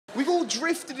all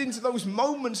drifted into those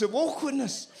moments of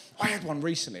awkwardness. I had one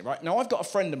recently, right? Now, I've got a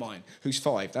friend of mine who's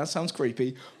 5. That sounds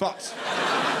creepy, but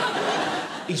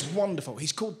he's wonderful.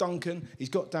 He's called Duncan. He's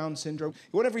got Down syndrome.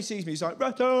 Whenever he sees me, he's like,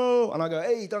 Ratto! And I go,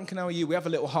 hey, Duncan, how are you? We have a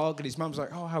little hug, and his mum's like,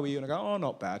 oh, how are you? And I go, oh,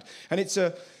 not bad. And it's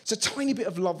a tiny bit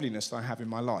of loveliness that I have in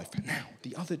my life. But now,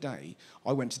 the other day,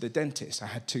 I went to the dentist. I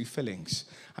had 2 fillings.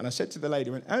 And I said to the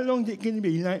lady, how long is it going to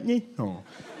be like this? Oh.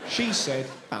 She said,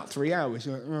 about 3 hours.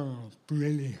 I went, oh,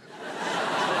 brilliant.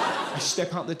 I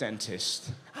step out the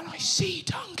dentist, and I see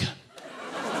Duncan.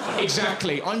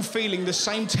 Exactly. I'm feeling the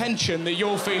same tension that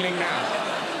you're feeling now.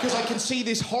 Because I can see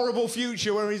this horrible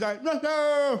future where he's like,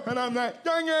 no, and I'm like,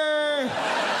 Duncan!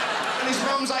 And his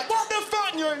mum's like, what the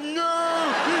fuck? And you're like,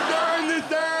 no, you don't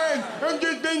understand. I'm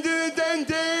just been to the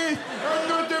dentist. I'm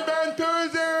not a bad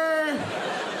person.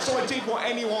 So I did what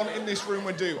anyone in this room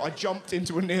would do. I jumped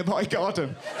into a nearby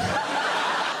garden.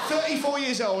 34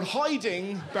 years old,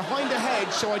 hiding behind a hedge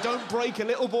so I don't break a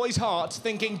little boy's heart,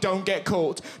 thinking, don't get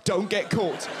caught, don't get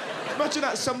caught. Imagine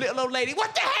that, some little old lady,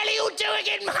 what the hell are you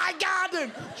doing in my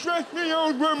garden? Trust me,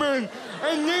 old woman,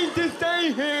 I need to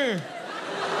stay here.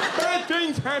 Bad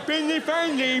things happen if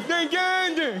I leave the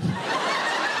garden.